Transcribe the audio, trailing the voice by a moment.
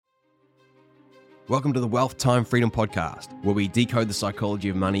Welcome to the Wealth Time Freedom Podcast, where we decode the psychology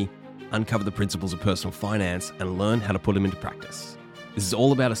of money, uncover the principles of personal finance, and learn how to put them into practice. This is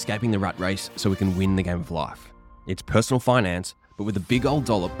all about escaping the rat race so we can win the game of life. It's personal finance, but with a big old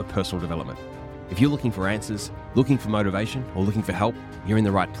dollop of personal development. If you're looking for answers, looking for motivation, or looking for help, you're in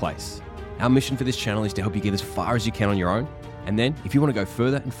the right place. Our mission for this channel is to help you get as far as you can on your own, and then if you want to go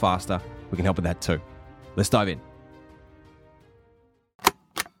further and faster, we can help with that too. Let's dive in.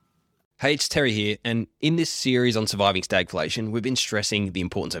 Hey, it's Terry here, and in this series on surviving stagflation, we've been stressing the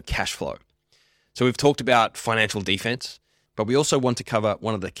importance of cash flow. So we've talked about financial defense, but we also want to cover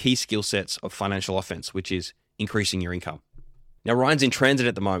one of the key skill sets of financial offense, which is increasing your income. Now, Ryan's in transit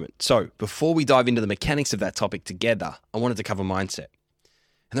at the moment, so before we dive into the mechanics of that topic together, I wanted to cover mindset.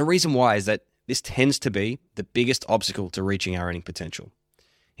 And the reason why is that this tends to be the biggest obstacle to reaching our earning potential.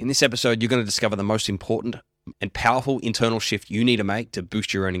 In this episode, you're going to discover the most important and powerful internal shift you need to make to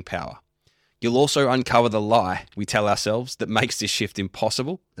boost your earning power. You'll also uncover the lie we tell ourselves that makes this shift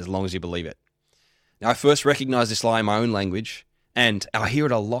impossible as long as you believe it. Now, I first recognized this lie in my own language, and I hear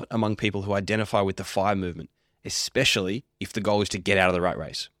it a lot among people who identify with the FIRE movement, especially if the goal is to get out of the rat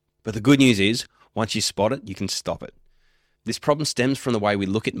race. But the good news is, once you spot it, you can stop it. This problem stems from the way we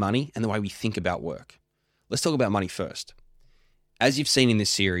look at money and the way we think about work. Let's talk about money first. As you've seen in this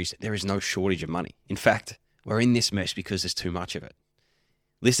series, there is no shortage of money. In fact, we're in this mess because there's too much of it.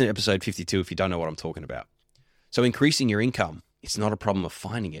 Listen to episode 52 if you don't know what I'm talking about. So increasing your income, it's not a problem of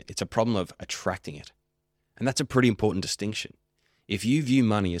finding it. It's a problem of attracting it. And that's a pretty important distinction. If you view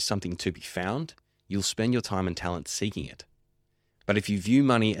money as something to be found, you'll spend your time and talent seeking it. But if you view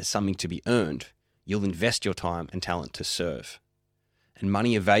money as something to be earned, you'll invest your time and talent to serve. And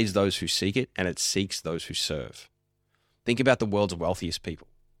money evades those who seek it, and it seeks those who serve. Think about the world's wealthiest people.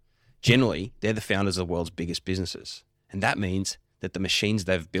 Generally, they're the founders of the world's biggest businesses. And that means that the machines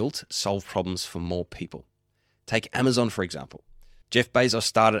they've built solve problems for more people. Take Amazon, for example. Jeff Bezos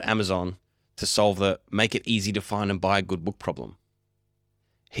started Amazon to solve the make it easy to find and buy a good book problem.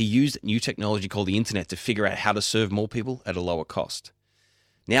 He used new technology called the internet to figure out how to serve more people at a lower cost.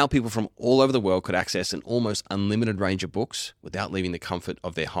 Now people from all over the world could access an almost unlimited range of books without leaving the comfort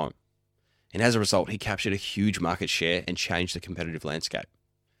of their home. And as a result, he captured a huge market share and changed the competitive landscape.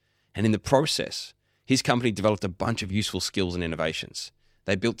 And in the process, his company developed a bunch of useful skills and innovations.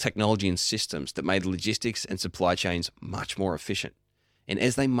 They built technology and systems that made logistics and supply chains much more efficient. And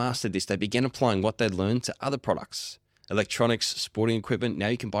as they mastered this, they began applying what they'd learned to other products. Electronics, sporting equipment, now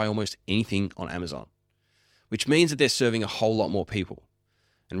you can buy almost anything on Amazon. Which means that they're serving a whole lot more people.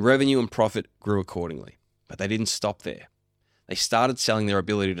 And revenue and profit grew accordingly. But they didn't stop there. They started selling their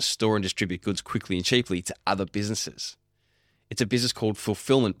ability to store and distribute goods quickly and cheaply to other businesses. It's a business called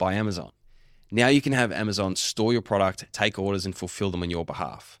Fulfillment by Amazon. Now you can have Amazon store your product, take orders, and fulfill them on your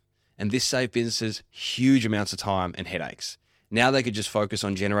behalf. And this saved businesses huge amounts of time and headaches. Now they could just focus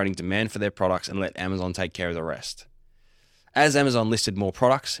on generating demand for their products and let Amazon take care of the rest. As Amazon listed more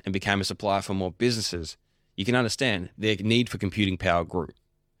products and became a supplier for more businesses, you can understand their need for computing power grew.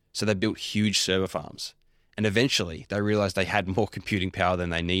 So they built huge server farms. And eventually they realized they had more computing power than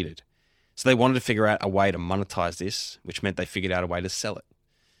they needed. So they wanted to figure out a way to monetize this, which meant they figured out a way to sell it.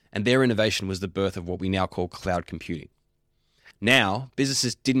 And their innovation was the birth of what we now call cloud computing. Now,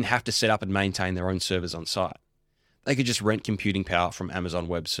 businesses didn't have to set up and maintain their own servers on site. They could just rent computing power from Amazon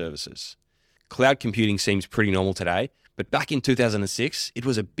Web Services. Cloud computing seems pretty normal today, but back in 2006, it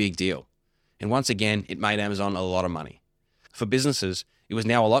was a big deal. And once again, it made Amazon a lot of money. For businesses, it was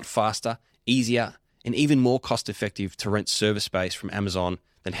now a lot faster, easier, and even more cost-effective to rent server space from Amazon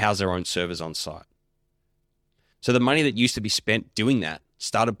than house their own servers on site. So the money that used to be spent doing that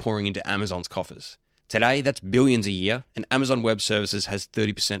started pouring into Amazon's coffers. Today, that's billions a year, and Amazon Web Services has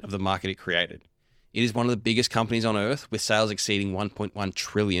 30% of the market it created. It is one of the biggest companies on earth, with sales exceeding 1.1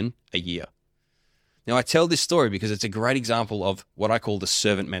 trillion a year. Now, I tell this story because it's a great example of what I call the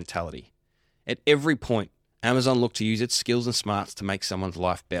servant mentality. At every point, Amazon looked to use its skills and smarts to make someone's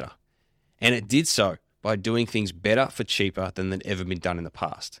life better. And it did so by doing things better for cheaper than had ever been done in the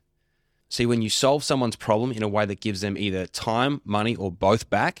past. See, when you solve someone's problem in a way that gives them either time, money, or both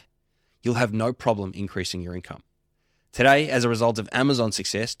back, you'll have no problem increasing your income. Today, as a result of Amazon's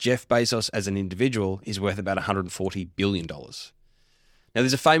success, Jeff Bezos as an individual is worth about $140 billion. Now,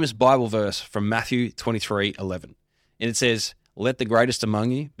 there's a famous Bible verse from Matthew 23:11, and it says, "Let the greatest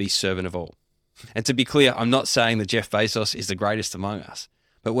among you be servant of all." And to be clear, I'm not saying that Jeff Bezos is the greatest among us,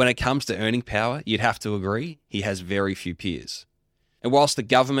 but when it comes to earning power, you'd have to agree he has very few peers. And whilst the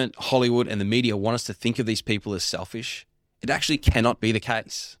government, Hollywood, and the media want us to think of these people as selfish, it actually cannot be the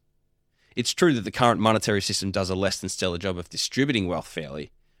case. It's true that the current monetary system does a less than stellar job of distributing wealth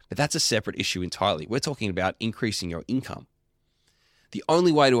fairly, But that's a separate issue entirely. We're talking about increasing your income. The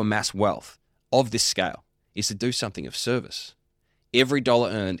only way to amass wealth of this scale is to do something of service. Every dollar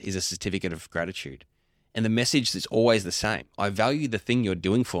earned is a certificate of gratitude. And the message is always the same. I value the thing you're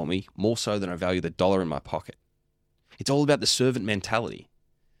doing for me more so than I value the dollar in my pocket. It's all about the servant mentality.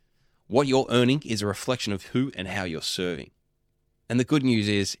 What you're earning is a reflection of who and how you're serving. And the good news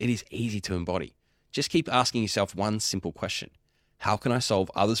is it is easy to embody. Just keep asking yourself one simple question. How can I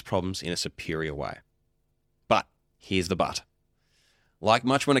solve others' problems in a superior way? But here's the but. Like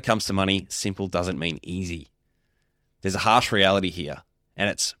much when it comes to money, simple doesn't mean easy. There's a harsh reality here,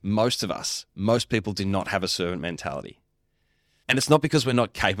 and it's most people do not have a servant mentality. And it's not because we're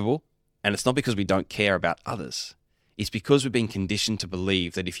not capable, and it's not because we don't care about others. It's because we've been conditioned to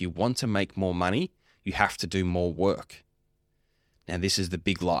believe that if you want to make more money, you have to do more work. Now, this is the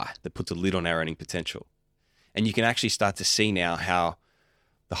big lie that puts a lid on our earning potential. And you can actually start to see now how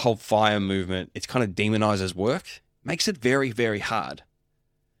the whole FIRE movement, it's kind of demonizes work, makes it very, very hard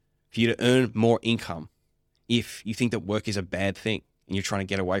for you to earn more income if you think that work is a bad thing and you're trying to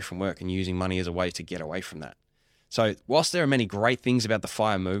get away from work and using money as a way to get away from that. So whilst there are many great things about the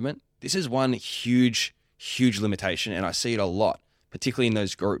FIRE movement, this is one huge limitation, and I see it a lot, particularly in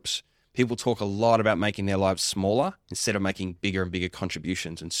those groups. People talk a lot about making their lives smaller instead of making bigger and bigger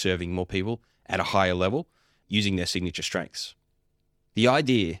contributions and serving more people at a higher level using their signature strengths. The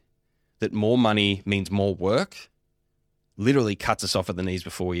idea that more money means more work literally cuts us off at the knees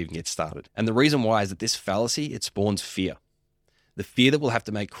before we even get started. And the reason why is that this fallacy, it spawns fear. The fear that we'll have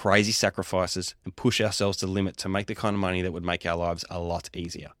to make crazy sacrifices and push ourselves to the limit to make the kind of money that would make our lives a lot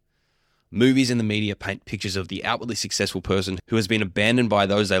easier. Movies and the media paint pictures of the outwardly successful person who has been abandoned by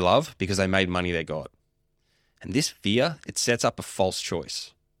those they love because they made money their god. And this fear, it sets up a false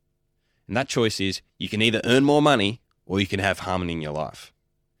choice. And that choice is you can either earn more money or you can have harmony in your life.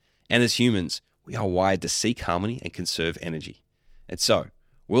 And as humans, we are wired to seek harmony and conserve energy. And so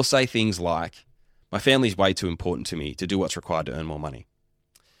we'll say things like, my family is way too important to me to do what's required to earn more money.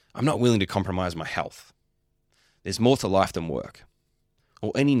 I'm not willing to compromise my health. There's more to life than work.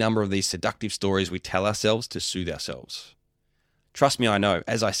 Or any number of these seductive stories we tell ourselves to soothe ourselves. Trust me, I know.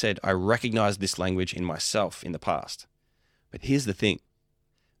 As I said, I recognize this language in myself in the past. But here's the thing.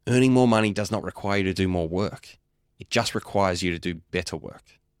 Earning more money does not require you to do more work. It just requires you to do better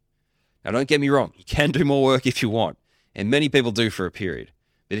work. Now, don't get me wrong. You can do more work if you want, and many people do for a period.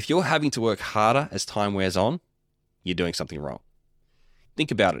 But if you're having to work harder as time wears on, you're doing something wrong.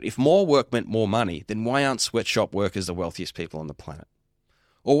 Think about it. If more work meant more money, then why aren't sweatshop workers the wealthiest people on the planet?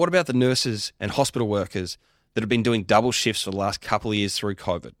 Or what about the nurses and hospital workers that have been doing double shifts for the last couple of years through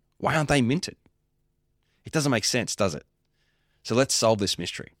COVID? Why aren't they minted? It doesn't make sense, does it? So let's solve this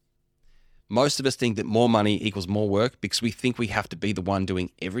mystery. Most of us think that more money equals more work because we think we have to be the one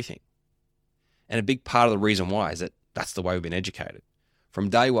doing everything. And a big part of the reason why is that that's the way we've been educated. From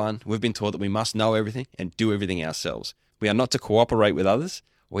day one, we've been taught that we must know everything and do everything ourselves. We are not to cooperate with others.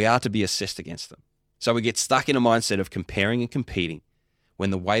 We are to be assessed against them. So we get stuck in a mindset of comparing and competing when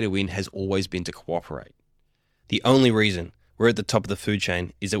the way to win has always been to cooperate. The only reason we're at the top of the food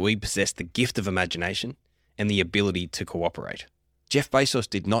chain is that we possess the gift of imagination and the ability to cooperate. Jeff Bezos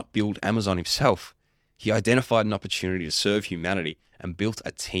did not build Amazon himself. He identified an opportunity to serve humanity and built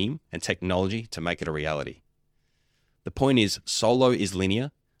a team and technology to make it a reality. The point is, solo is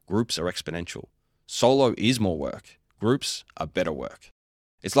linear, groups are exponential. Solo is more work, groups are better work.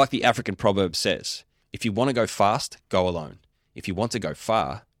 It's like the African proverb says, if you want to go fast, go alone. If you want to go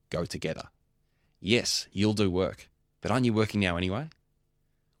far, go together. Yes, you'll do work, but aren't you working now anyway?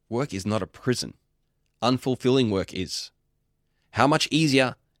 Work is not a prison. Unfulfilling work is. How much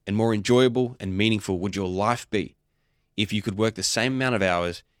easier and more enjoyable and meaningful would your life be if you could work the same amount of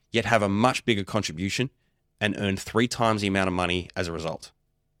hours, yet have a much bigger contribution and earn 3 times the amount of money as a result?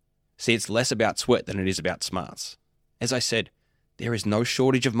 See, it's less about sweat than it is about smarts. As I said, there is no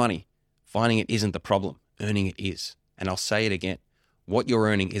shortage of money. Finding it isn't the problem. Earning it is. And I'll say it again. What you're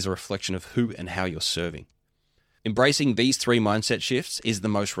earning is a reflection of who and how you're serving. Embracing these 3 mindset shifts is the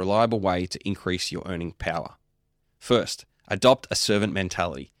most reliable way to increase your earning power. First, adopt a servant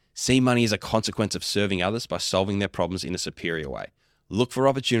mentality. See money as a consequence of serving others by solving their problems in a superior way. Look for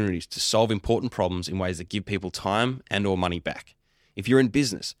opportunities to solve important problems in ways that give people time and or money back. If you're in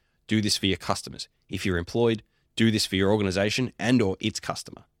business, do this for your customers. If you're employed, do this for your organization and or its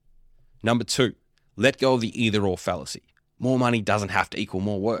customer. Number 2, let go of the either or fallacy. More money doesn't have to equal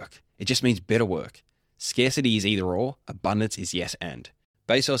more work. It just means better work. Scarcity is either or, abundance is yes and.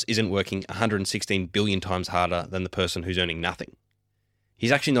 Bezos isn't working 116 billion times harder than the person who's earning nothing.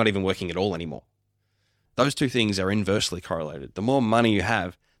 He's actually not even working at all anymore. Those two things are inversely correlated. The more money you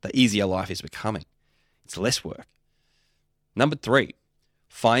have, the easier life is becoming. It's less work. Number 3,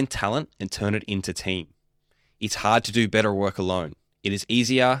 find talent and turn it into team. It's hard to do better work alone. It is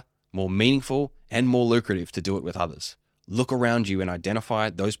easier, more meaningful, and more lucrative to do it with others. Look around you and identify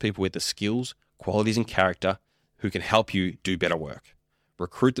those people with the skills, qualities, and character who can help you do better work.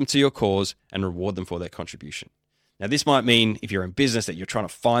 Recruit them to your cause and reward them for their contribution. Now, this might mean if you're in business that you're trying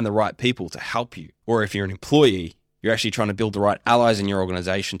to find the right people to help you, or if you're an employee, you're actually trying to build the right allies in your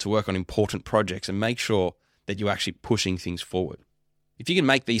organization to work on important projects and make sure that you're actually pushing things forward. If you can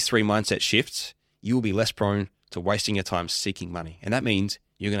make these 3 mindset shifts, you will be less prone to wasting your time seeking money. And that means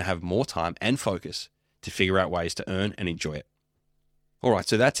you're going to have more time and focus to figure out ways to earn and enjoy it. All right,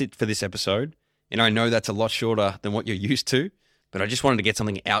 so that's it for this episode. And I know that's a lot shorter than what you're used to, but I just wanted to get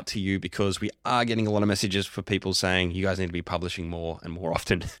something out to you because we are getting a lot of messages for people saying you guys need to be publishing more and more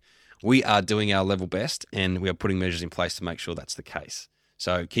often. We are doing our level best and we are putting measures in place to make sure that's the case.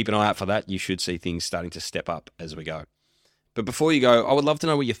 So keep an eye out for that. You should see things starting to step up as we go. But before you go, I would love to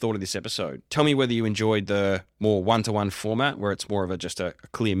know what you thought of this episode. Tell me whether you enjoyed the more one-to-one format where it's more of just a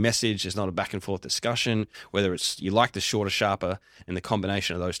clear message. There's not a back and forth discussion, whether it's you like the shorter, sharper, and the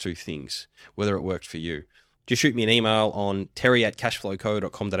combination of those two things, whether it worked for you. Just shoot me an email on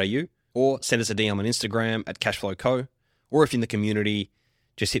terry@cashflowco.com.au or send us a DM on Instagram @cashflowco. Or if you're in the community,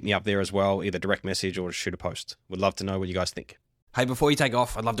 just hit me up there as well, either direct message or shoot a post. Would love to know what you guys think. Hey, before you take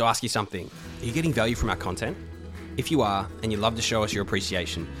off, I'd love to ask you something. Are you getting value from our content? If you are, and you'd love to show us your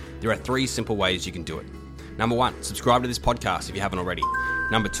appreciation, there are 3 simple ways you can do it. Number 1, subscribe to this podcast if you haven't already.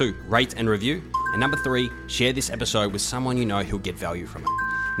 Number 2, rate and review. And number 3, share this episode with someone you know who'll get value from it.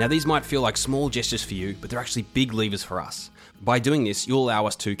 Now, these might feel like small gestures for you, but they're actually big levers for us. By doing this, you'll allow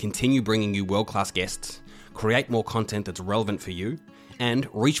us to continue bringing you world-class guests, create more content that's relevant for you, and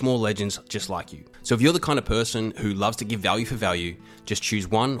reach more legends just like you. So if you're the kind of person who loves to give value for value, just choose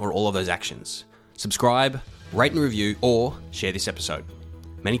one or all of those actions. Subscribe, rate and review, or share this episode.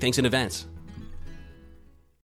 Many thanks in advance.